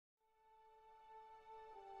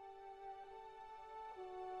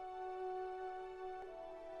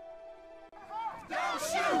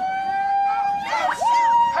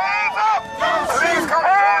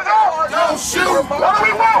What do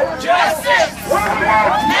we want? Justice! What do we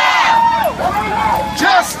want? Now!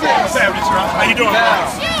 Justice! What's happening, sir? How you doing?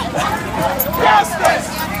 Justice!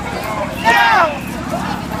 Now!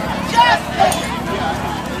 Justice!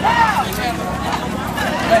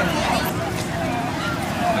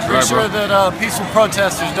 Pretty sure that peaceful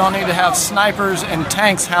protesters don't need to have snipers and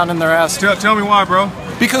tanks hounding their ass. Tell me why, bro.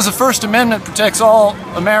 Because the First Amendment protects all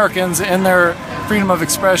Americans in their freedom of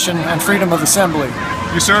expression and freedom of assembly.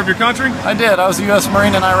 You served your country? I did. I was a U.S.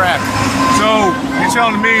 Marine in Iraq. So you're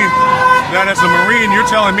telling me that as a Marine, you're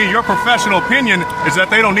telling me your professional opinion is that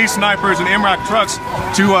they don't need snipers and MRAP trucks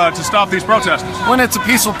to stop these protesters? When it's a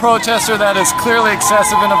peaceful protester that is clearly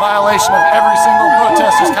excessive and a violation of every single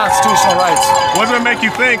protester's constitutional rights. What does it make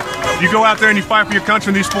you think? You go out there and you fight for your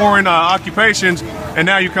country in these foreign occupations, and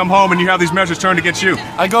now you come home and you have these measures turned against you.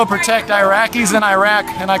 I go protect Iraqis in Iraq,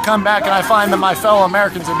 and I come back and I find that my fellow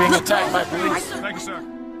Americans are being attacked by police. Thank you, sir.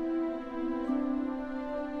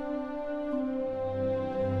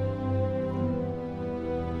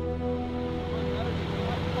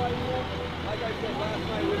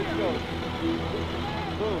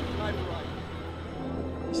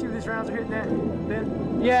 You see where these rounds are hitting at,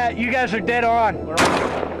 Ben? Yeah, you guys are dead on.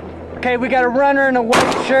 Okay, we got a runner in a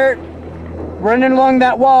white shirt running along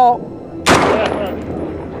that wall.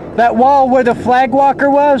 That wall where the flag walker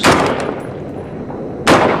was.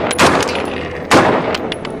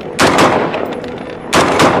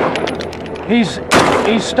 He's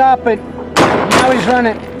stopping. Now he's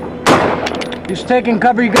running. He's taking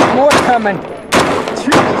cover. You got more coming.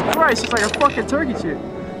 Jesus Christ, it's like a fucking turkey chip.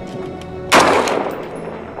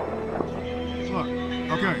 Look,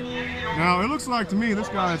 okay. Now it looks like to me this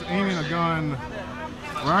guy is aiming a gun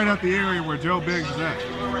right at the area where Joe Biggs is at.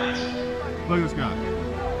 Look at this guy.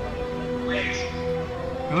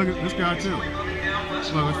 And look at this guy too.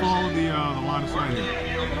 Look, let's follow the line of sight here.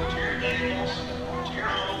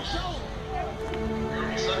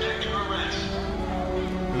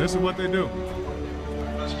 And this is what they do.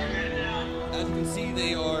 As you can see,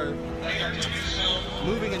 they are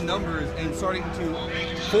moving in numbers and starting to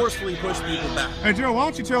forcefully push people back. Hey Joe, why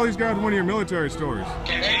don't you tell these guys one of your military stories?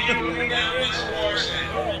 You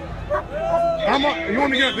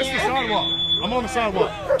want to get this is the sidewalk. I'm on the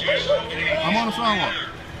sidewalk. I'm on the sidewalk.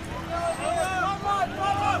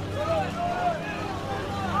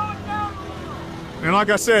 And like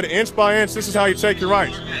I said, inch by inch, this is how you take your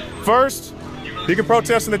rights. First, you can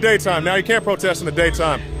protest in the daytime. Now you can't protest in the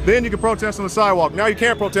daytime. Then you can protest on the sidewalk. Now you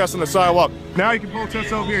can't protest on the sidewalk. Now you can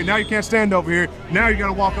protest over here. Now you can't stand over here. Now you got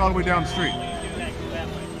to walk all the way down the street.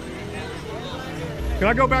 Can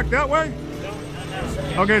I go back that way?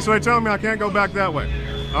 Okay, so they're telling me I can't go back that way.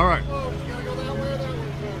 All right.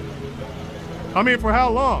 I mean, for how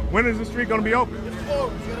long? When is the street going to be open?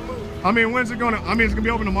 I mean, when's it going to, I mean, it's going to be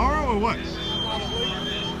open tomorrow or what?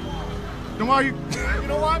 Then why are you? You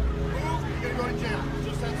know what? You're gonna go to jail.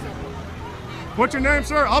 Just that simple. What's your name,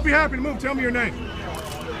 sir? I'll be happy to move. Tell me your name.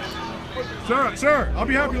 Sir, I'll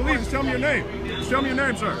be happy to leave. Just tell me your name. Just tell me your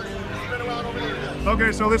name, sir.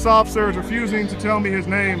 Okay, so this officer is refusing to tell me his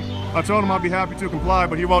name. I told him I'd be happy to comply,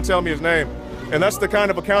 but he won't tell me his name. And that's the kind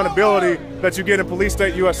of accountability that you get in Police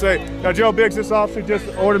State USA. Now, Joe Biggs, this officer just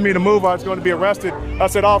ordered me to move. I was going to be arrested. I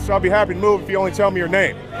said, officer, I'll be happy to move if you only tell me your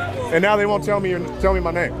name. And now they won't tell me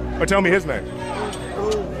my name, or tell me his name.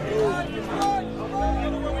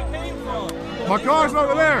 My car's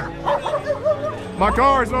over there. My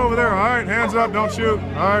car's over there, all right? Hands up, don't shoot,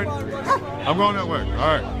 all right? I'm going that way, all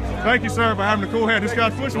right. Thank you, sir, for having a cool hand. This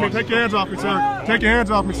guy's pushing me. Take your hands off me, sir. Take your hands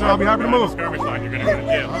off me, sir. I'll be happy to move. You're gonna go to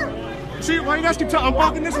jail. See, why you guys keep talking? I'm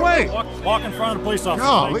walking this way. Walk in front of the police officer.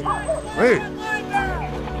 Golly. Wait.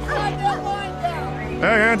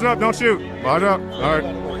 Hey, hands up, don't shoot. Watch out. All right,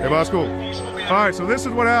 everybody's cool. All right, so this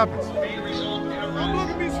is what happens. Look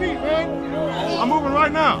at these feet, man. I'm moving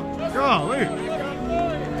right now. Golly.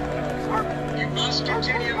 You must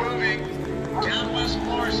continue moving down West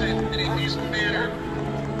Florissant in a peaceful manner.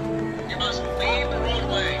 You must leave the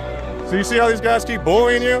roadway. So you see how these guys keep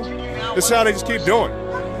bullying you? This is how they just keep doing.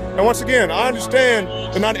 And once again, I understand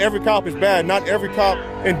that not every cop is bad. Not every cop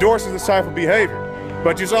endorses this type of behavior.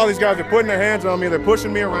 But you saw these guys are putting their hands on me. They're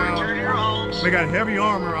pushing me around. They got heavy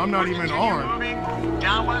armor. I'm not even armed.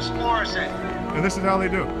 Down West Florissant. And this is how they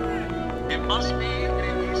do. It must be in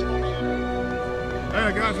a peaceful manner. Hey,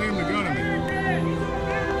 that guy's aiming a gun at me.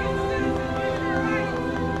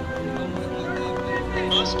 You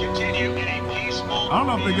must continue in a peaceful. I don't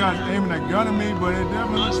know if the guy's aiming that gun at me, but it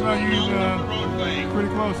definitely looks like he's pretty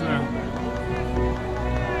close there.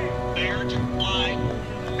 Failure to comply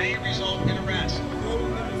may result in arrest.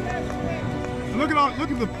 Look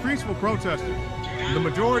at the peaceful protesters. The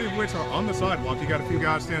majority of which are on the sidewalk. You got a few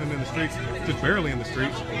guys standing in the streets, just barely in the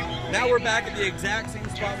streets. Now we're back at the exact same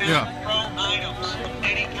spot. Yeah. Throw items of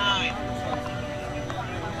any kind.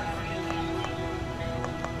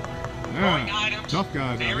 Throwing Yeah. items Tough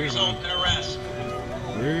guys may out here, result man. in arrest.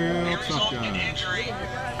 Real May tough result in guys. injury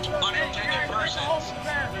to unintended persons.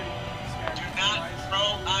 Do not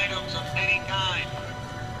throw items of any kind.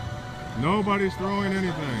 Nobody's throwing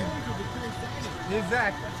anything.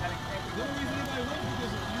 Exactly.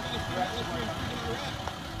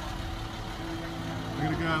 Look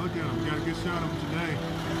at the guy, look at him. We got a good shot of him today.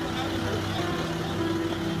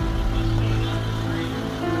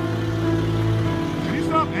 Can you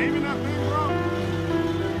stop aiming that thing, bro?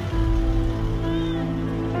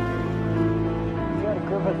 We got a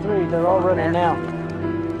group of 3. They're all running now.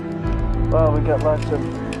 Well, we got lots of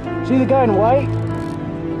them. See the guy in white?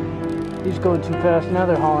 He's going too fast. Now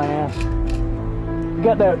they're hauling ass. We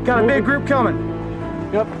got that. Got a big group coming.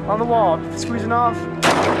 Yep. On the wall. Squeezing off.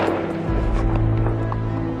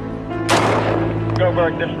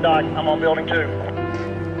 Goldberg, this is Doc. I'm on building 2.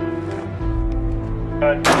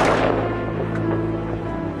 Good.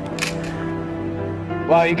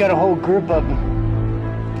 Wow, you got a whole group of them.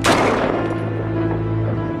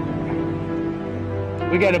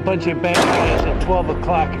 We got a bunch of bad guys at 12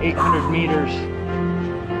 o'clock, 800 meters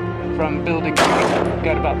from building 2.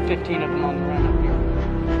 Got about 15 of them on the run up here.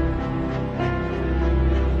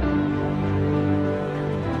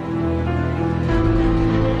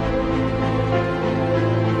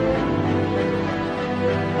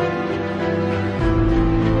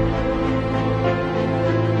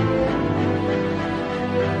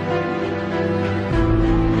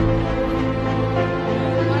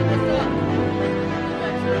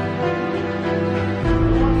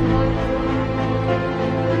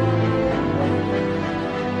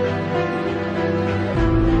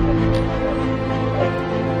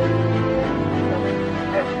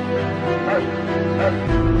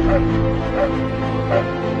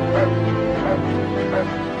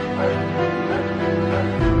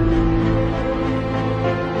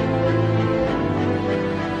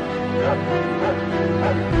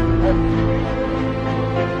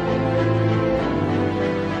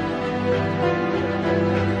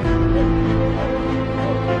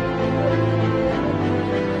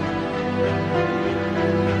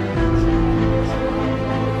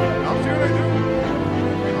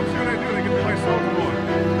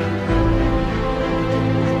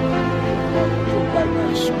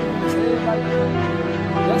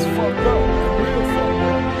 That's fucked up. Real fucked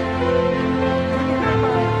up.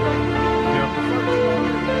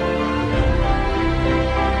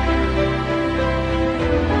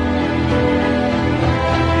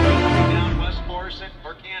 Down West Florissant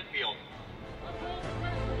or Canfield.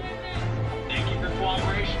 Thank you for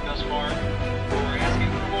cooperation thus far. We're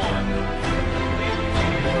asking for more. Please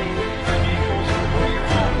continue to move your vehicles or your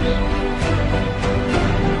homes.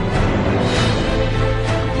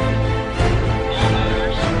 All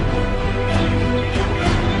others, please continue peacefully.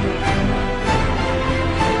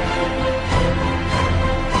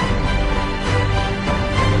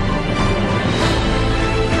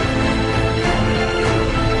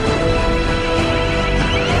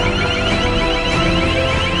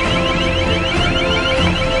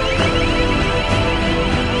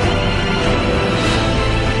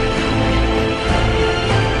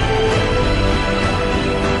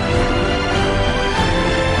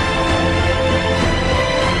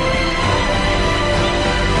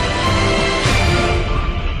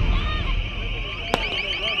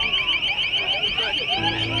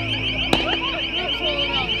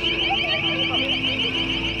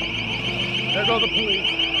 There go the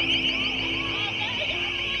police.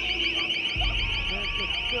 They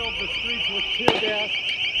just filled the streets with tear gas.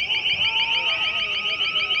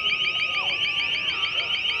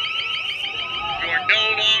 You are no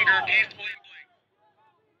longer peacefully playing.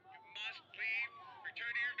 You must leave,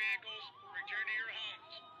 return to your vehicles, return to your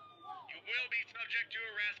homes. You will be subject to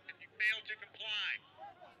arrest if you fail to comply.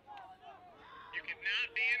 You cannot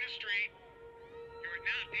be in the street. You are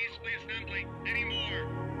not peacefully assembling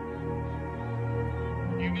anymore.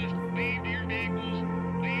 You must leave to your vehicles,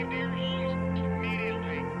 leave to your homes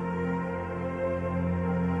immediately.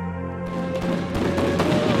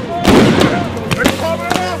 They're popping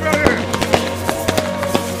it off out here.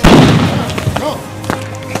 Go.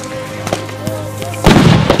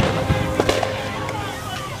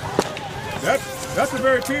 That's a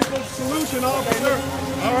very peaceful solution, officer.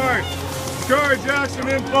 All right. Curry Jackson,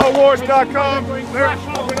 Infowars.com. They're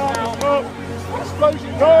popping off the smoke.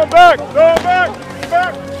 Explosion. Going back. Going back.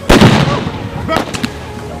 Back. Back.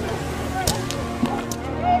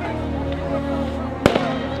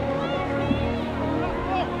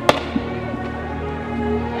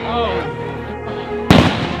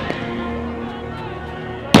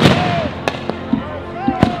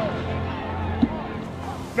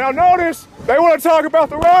 Now notice, they want to talk about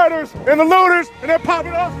the rioters and the looters, and they're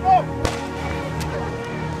popping off smoke.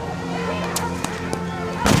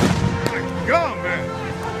 My God, man.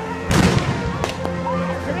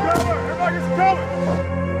 Get cover, everybody get some cover.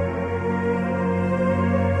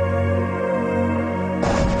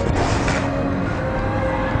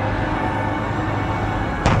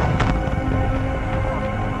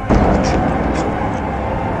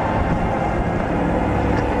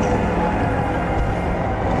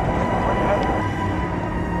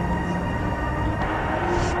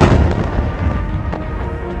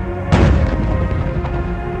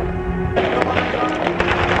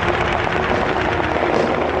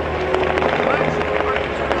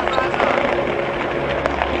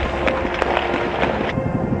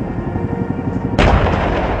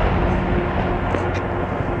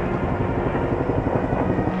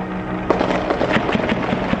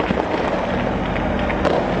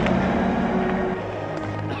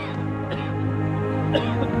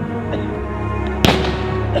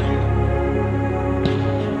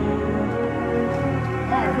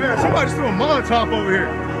 Man, somebody's throwing a Molotov over here.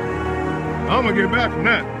 I'm gonna get back from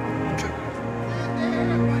that.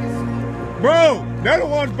 Bro, they're the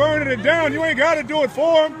ones burning it down. You ain't gotta do it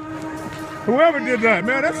for them. Whoever did that,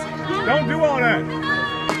 man, don't do all that.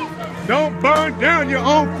 Don't burn down your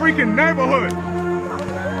own freaking neighborhood.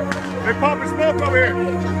 They popping smoke over here.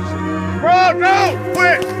 Bro, no,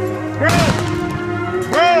 quit.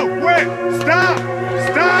 Bro, quit. Stop.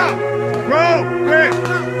 Bro, quit.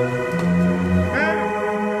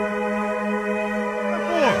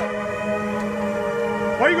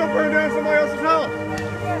 Why are you gonna burn down somebody else's house?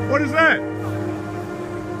 What is that?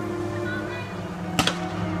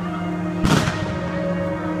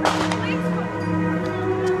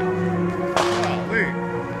 Golly.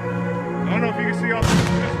 I don't know if you can see all this.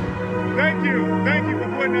 Thank you for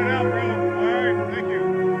putting that out, bro. Alright, thank you.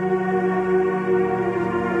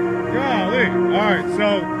 Golly. Alright, so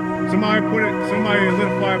somebody lit a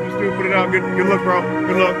fire up the stew, put it out. Good luck, bro.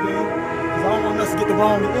 Good luck. I don't want us to get the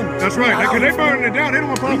wrong image. That's right. Because they burning it down. They don't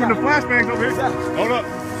want to pop in the flashbangs over here. Hold up.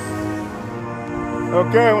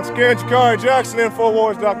 Okay, once again, Jakari Jackson,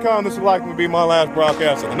 Infowars.com. This will likely be my last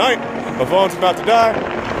broadcast of the night. My phone's about to die,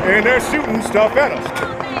 and they're shooting stuff at us.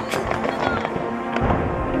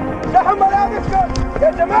 يا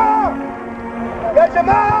جماعة يا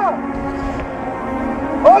جماعة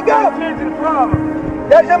وقف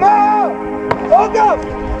يا جماعة وقف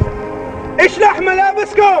اشلح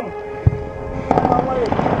ملابسكم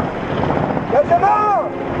يا جماعة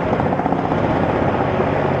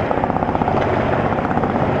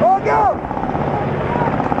وقف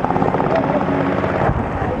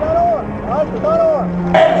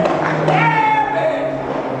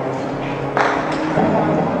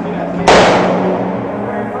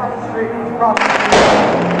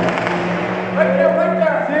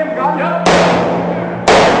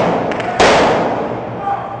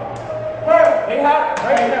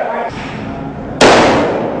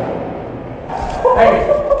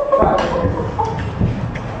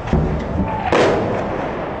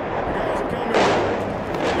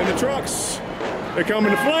Trucks, they're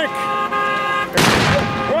coming to flank.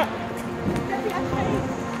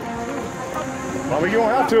 Well, you don't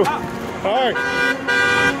have to. All right.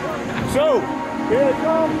 So, here they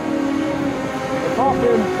come. They're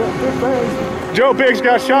popping big bangs. Joe Biggs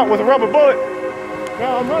got shot with a rubber bullet.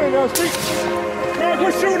 Now I'm running down the street. Man,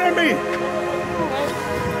 quit shooting at me.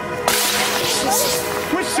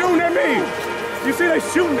 Quit shooting at me. You see, they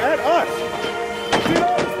shooting at us. See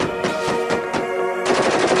that?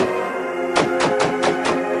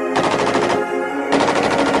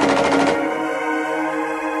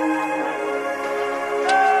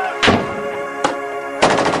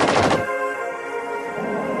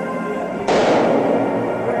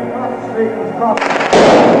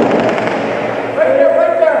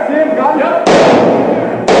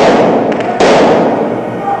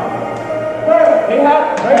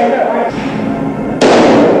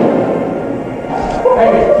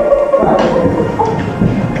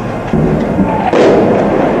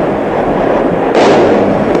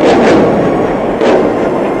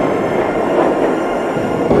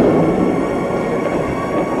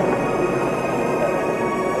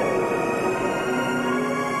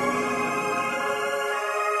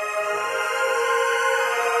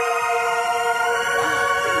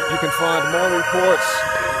 You can find more reports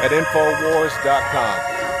at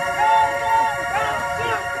Infowars.com.